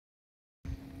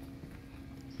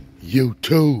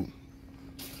YouTube,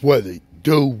 what it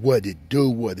do, what it do,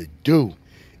 what it do.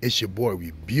 It's your boy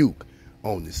Rebuke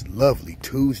on this lovely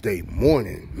Tuesday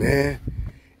morning, man.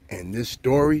 And this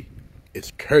story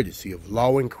is courtesy of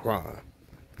Law and Crime.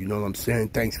 You know what I'm saying?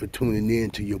 Thanks for tuning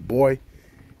in to your boy.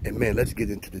 And man, let's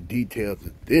get into the details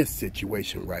of this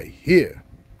situation right here.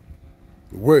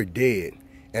 We're dead,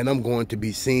 and I'm going to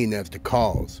be seen as the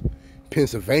cause.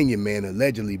 Pennsylvania man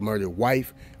allegedly murdered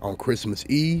wife on Christmas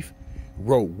Eve,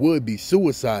 wrote would-be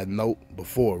suicide note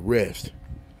before arrest.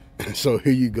 So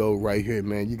here you go right here,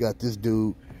 man. You got this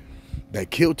dude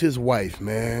that killed his wife,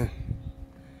 man.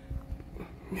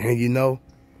 And you know,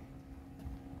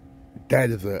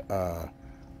 that is a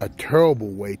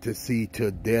terrible way to see till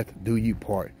death do you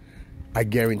part. I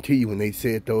guarantee you when they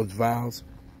said those vows,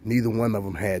 neither one of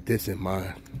them had this in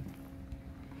mind.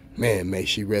 Man, may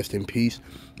she rest in peace,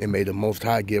 and may the Most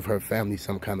High give her family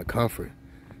some kind of comfort.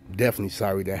 Definitely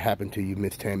sorry that happened to you,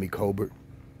 Miss Tamara Colbert.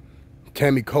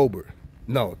 Tamara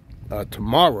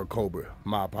Colbert,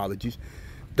 my apologies,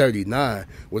 39,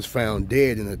 was found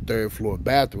dead in a third-floor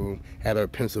bathroom at her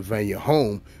Pennsylvania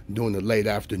home during the late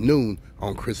afternoon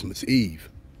on Christmas Eve.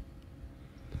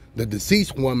 The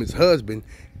deceased woman's husband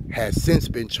has since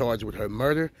been charged with her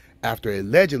murder after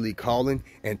allegedly calling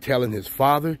and telling his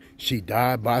father she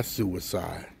died by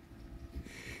suicide.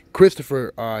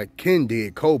 Christopher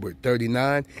Kendi Colbert,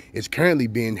 39, is currently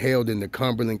being held in the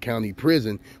Cumberland County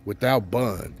Prison without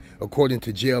bond, according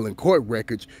to jail and court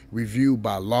records reviewed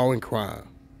by Law and Crime.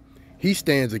 He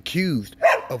stands accused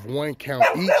of 1 count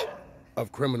each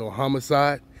of criminal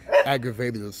homicide,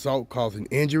 aggravated assault causing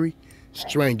injury,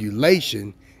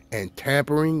 strangulation, and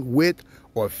tampering with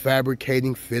or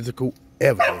fabricating physical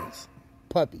evidence.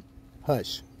 Puppy,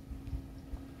 hush.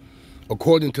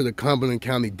 According to the Cumberland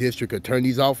County District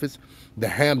Attorney's Office, the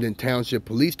Hampden Township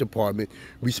Police Department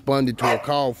responded to a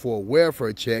call for a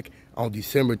welfare check on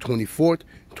December 24th,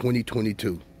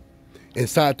 2022.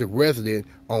 Inside the residence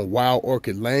on Wild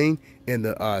Orchid Lane in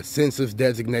the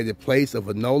census-designated place of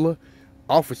Enola,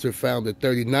 officer found the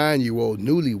 39-year-old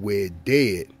newlywed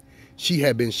dead. She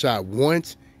had been shot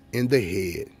once in the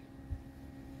head.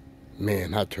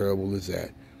 Man, how terrible is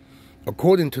that?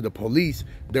 According to the police,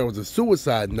 there was a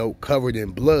suicide note covered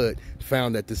in blood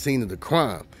found at the scene of the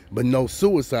crime, but no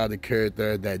suicide occurred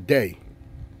there that day.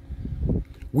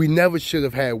 We never should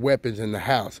have had weapons in the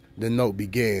house, the note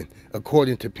began,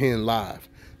 according to Penn Live,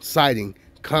 citing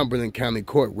Cumberland County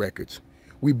court records.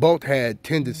 We both had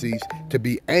tendencies to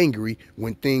be angry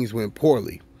when things went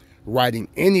poorly. Writing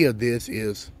any of this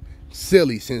is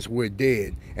silly since we're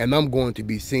dead, and I'm going to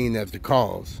be seen as the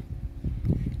cause.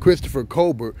 Christopher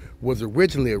Colbert was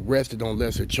originally arrested on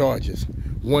lesser charges,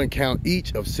 1 count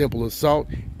each of simple assault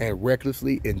and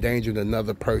recklessly endangering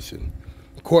another person.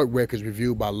 Court records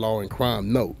reviewed by Law and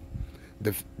Crime note.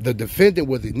 The defendant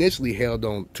was initially held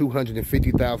on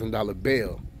 $250,000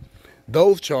 bail.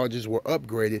 Those charges were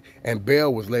upgraded and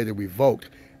bail was later revoked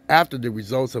after the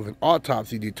results of an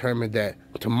autopsy determined that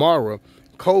Tamara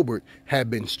Colbert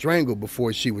had been strangled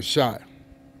before she was shot.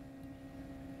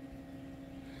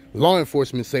 Law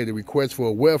enforcement say the request for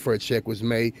a welfare check was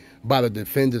made by the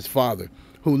defendant's father,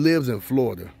 who lives in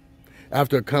Florida.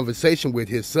 After a conversation with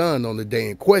his son on the day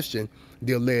in question,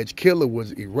 the alleged killer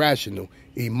was irrational,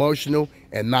 emotional,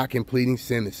 and not completing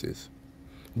sentences.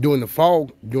 During the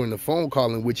phone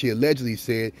call in which he allegedly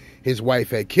said his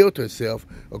wife had killed herself,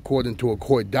 according to a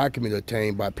court document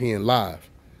obtained by Penn Live.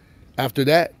 After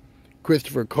that,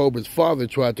 Christopher Colbert's father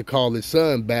tried to call his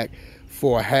son back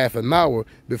for a half an hour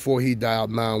before he dialed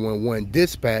 911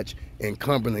 dispatch in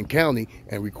Cumberland County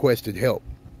and requested help.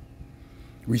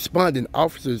 Responding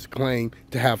officers claimed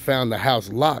to have found the house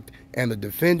locked and the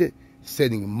defendant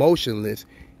sitting motionless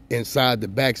inside the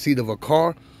back seat of a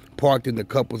car parked in the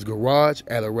couple's garage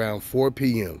at around 4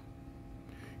 p.m.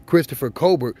 Christopher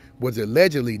Colbert was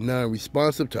allegedly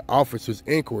non-responsive to officers'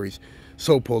 inquiries,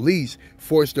 so police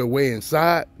forced their way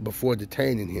inside before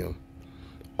detaining him.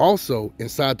 Also,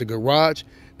 inside the garage,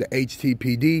 the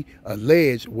HTPD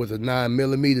alleged was a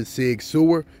 9mm Sig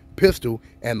Sauer pistol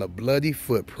and a bloody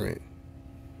footprint.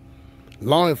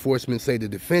 Law enforcement say the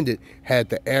defendant had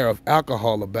the air of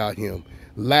alcohol about him,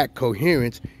 lacked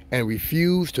coherence, and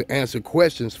refused to answer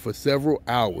questions for several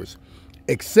hours,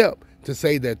 except to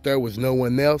say that there was no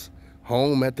one else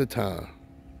home at the time.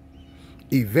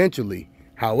 Eventually,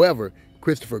 however,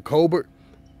 Christopher Colbert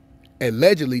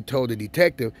allegedly told the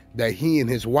detective that he and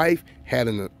his wife had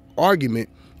an argument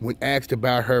when asked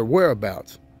about her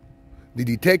whereabouts. The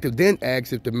detective then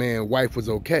asked if the man's wife was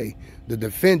okay. The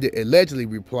defendant allegedly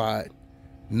replied,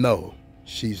 "No,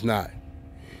 she's not.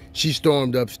 She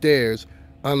stormed upstairs,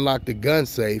 unlocked the gun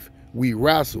safe, we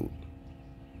wrestled.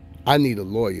 I need a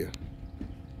lawyer.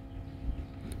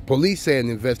 Police say an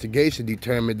investigation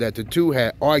determined that the two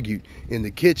had argued in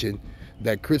the kitchen,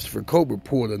 that Christopher Colbert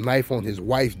pulled a knife on his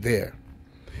wife there,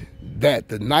 that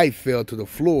the knife fell to the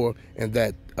floor, and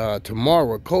that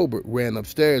Tamara Colbert ran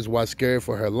upstairs while scared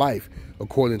for her life,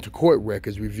 according to court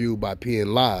records reviewed by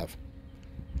PN Live.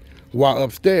 While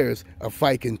upstairs, a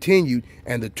fight continued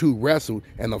and the two wrestled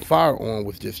and a firearm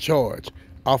was discharged,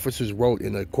 officers wrote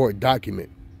in a court document.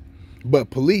 But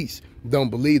police don't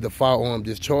believe the firearm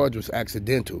discharge was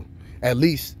accidental, at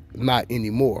least not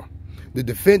anymore. The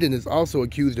defendant is also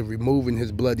accused of removing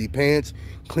his bloody pants,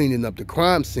 cleaning up the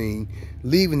crime scene,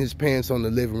 leaving his pants on the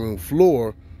living room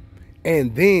floor,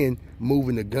 and then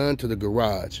moving the gun to the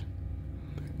garage.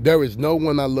 There is no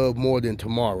one I love more than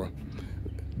Tamara.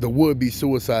 The would-be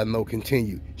suicide note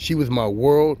continued. She was my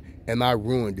world, and I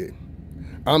ruined it.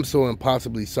 I'm so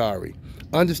impossibly sorry.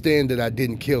 Understand that I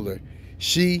didn't kill her.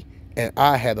 She and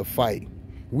I had a fight.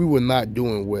 We were not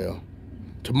doing well.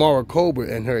 Tamara Colbert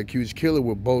and her accused killer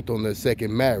were both on their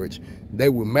second marriage. They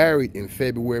were married in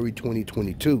February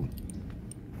 2022.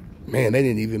 Man, they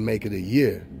didn't even make it a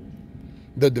year.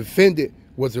 The defendant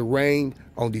was arraigned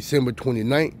on December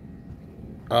 29th,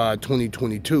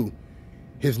 2022.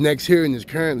 His next hearing is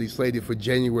currently slated for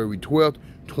January 12th,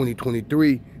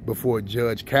 2023, before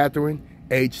Judge Catherine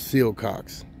H.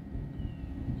 Silcox.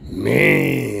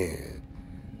 Man,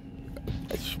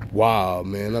 that's wild,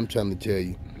 man. I'm trying to tell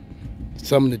you.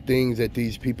 Some of the things that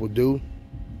these people do,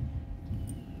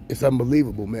 it's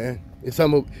unbelievable, man.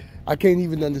 I can't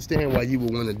even understand why you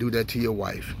would want to do that to your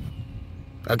wife.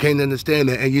 I can't understand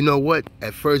that. And you know what?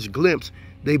 At first glimpse,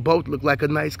 they both look like a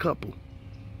nice couple.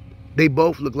 They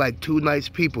both look like two nice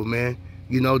people, man.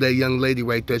 You know, that young lady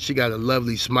right there, she got a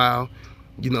lovely smile.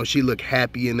 You know, she looked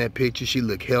happy in that picture. She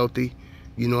looked healthy.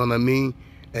 You know what I mean?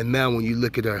 And now when you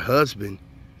look at her husband,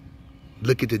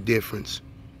 look at the difference.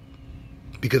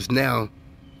 Because now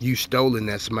you stolen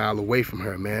that smile away from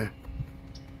her, man.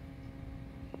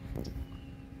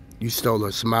 You stole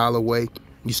her smile away.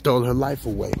 You stole her life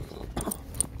away.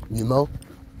 You know?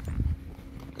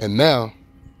 And now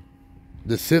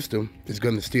the system is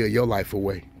going to steal your life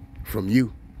away from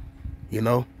you. You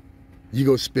know? You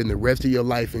go spend the rest of your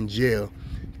life in jail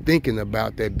thinking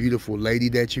about that beautiful lady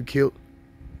that you killed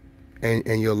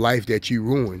and your life that you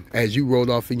ruined as you wrote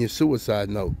off in your suicide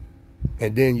note.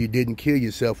 And then you didn't kill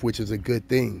yourself, which is a good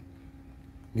thing,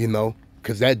 you know,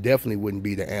 because that definitely wouldn't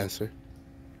be the answer.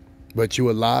 But you're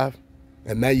alive,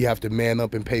 and now you have to man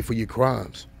up and pay for your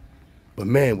crimes. But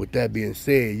man, with that being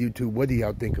said, YouTube, what do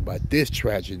y'all think about this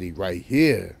tragedy right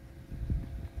here?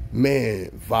 Man,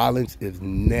 violence is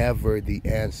never the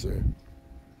answer.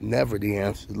 Never the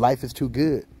answer. Life is too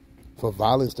good for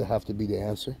violence to have to be the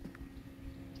answer.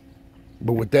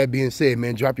 But with that being said,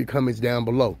 man, drop your comments down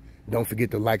below. Don't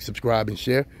forget to like, subscribe, and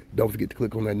share. Don't forget to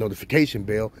click on that notification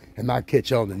bell. And I'll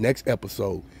catch y'all on the next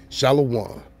episode.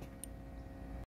 Shalom.